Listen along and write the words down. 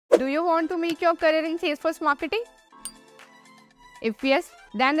Do you want to make your career in Salesforce marketing? If yes,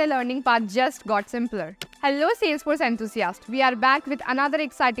 then the learning path just got simpler. Hello Salesforce enthusiasts, we are back with another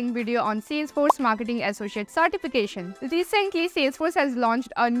exciting video on Salesforce Marketing Associate Certification. Recently, Salesforce has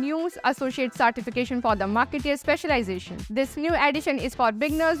launched a new Associate Certification for the Marketer Specialization. This new edition is for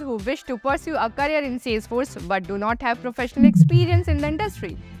beginners who wish to pursue a career in Salesforce but do not have professional experience in the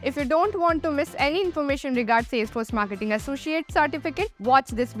industry. If you don't want to miss any information regarding Salesforce Marketing Associate Certificate, watch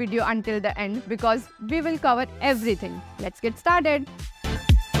this video until the end because we will cover everything. Let's get started.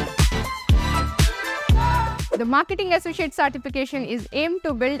 The Marketing Associate Certification is aimed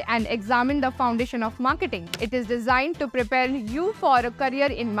to build and examine the foundation of marketing. It is designed to prepare you for a career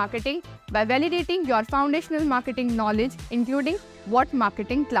in marketing by validating your foundational marketing knowledge, including what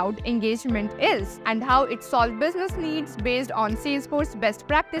marketing cloud engagement is and how it solves business needs based on Salesforce best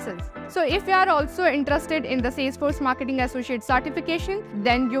practices. So if you are also interested in the Salesforce Marketing Associate Certification,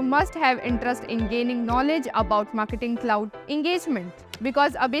 then you must have interest in gaining knowledge about marketing cloud engagement,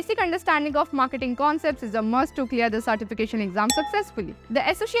 because a basic understanding of marketing concepts is a must to clear the certification exam successfully. The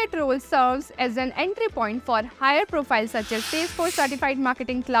associate role serves as an entry point for higher profiles such as Salesforce Certified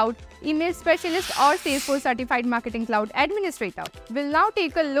Marketing Cloud Email Specialist or Salesforce Certified Marketing Cloud Administrator. We'll now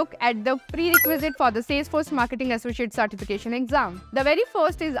take a look at the prerequisite for the Salesforce Marketing Associate Certification exam. The very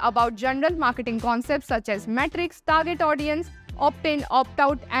first is about general marketing concepts such as metrics, target audience, opt-in,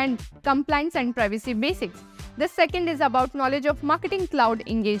 opt-out, and compliance and privacy basics. The second is about knowledge of marketing cloud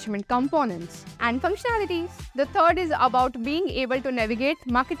engagement components and functionalities. The third is about being able to navigate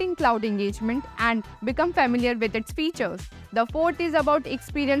marketing cloud engagement and become familiar with its features. The fourth is about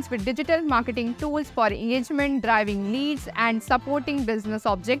experience with digital marketing tools for engagement, driving leads, and supporting business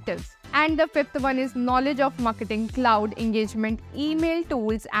objectives. And the fifth one is knowledge of marketing cloud engagement, email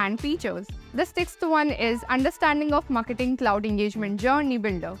tools and features. The sixth one is understanding of marketing cloud engagement journey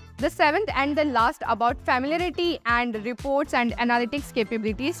builder. The seventh and the last about familiarity and reports and analytics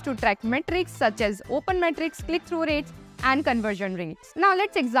capabilities to track metrics such as open metrics, click-through rates, and conversion rates. Now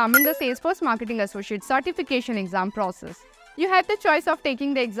let's examine the Salesforce Marketing Associate Certification exam process. You have the choice of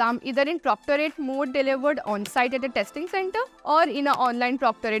taking the exam either in proctorate mode delivered on-site at a testing center or in an online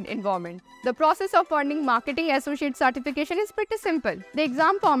proctorate environment. The process of earning Marketing Associate Certification is pretty simple. The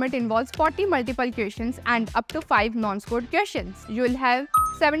exam format involves 40 multiple questions and up to 5 non-scored questions. You will have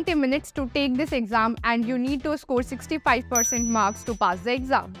 70 minutes to take this exam and you need to score 65% marks to pass the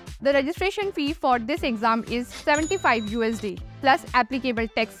exam. The registration fee for this exam is $75 USD plus applicable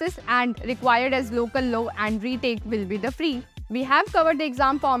taxes, and required as local law and retake will be the free. We have covered the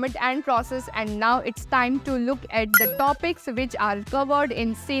exam format and process, and now it's time to look at the topics which are covered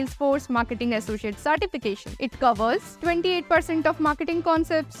in Salesforce Marketing Associate Certification. It covers 28% of marketing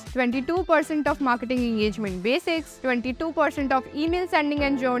concepts, 22% of marketing engagement basics, 22% of email sending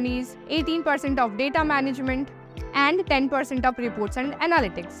and journeys, 18% of data management, and 10% of reports and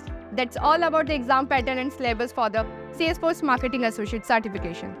analytics. That's all about the exam pattern and syllabus for the Salesforce Marketing Associate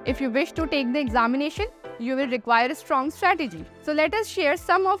Certification. If you wish to take the examination, you will require a strong strategy. So let us share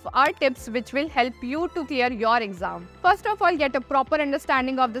some of our tips which will help you to clear your exam. First of all, get a proper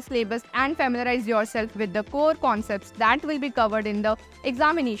understanding of the syllabus and familiarize yourself with the core concepts that will be covered in the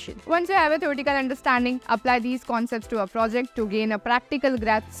examination. Once you have a theoretical understanding, apply these concepts to a project to gain a practical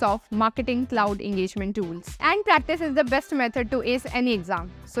grasp of marketing cloud engagement tools. And practice is the best method to ace any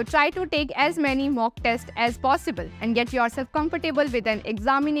exam. So try to take as many mock tests as possible and get yourself comfortable with an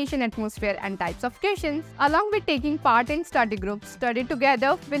examination atmosphere and types of questions. Along with taking part in study groups, study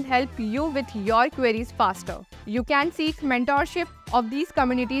together will help you with your queries faster. You can seek mentorship of these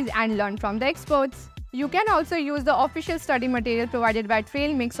communities and learn from the experts. You can also use the official study material provided by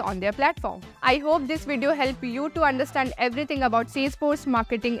TrailMix on their platform. I hope this video helped you to understand everything about Salesforce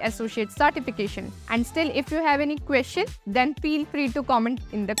Marketing Associate Certification. And still, if you have any question, then feel free to comment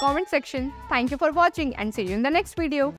in the comment section. Thank you for watching and see you in the next video.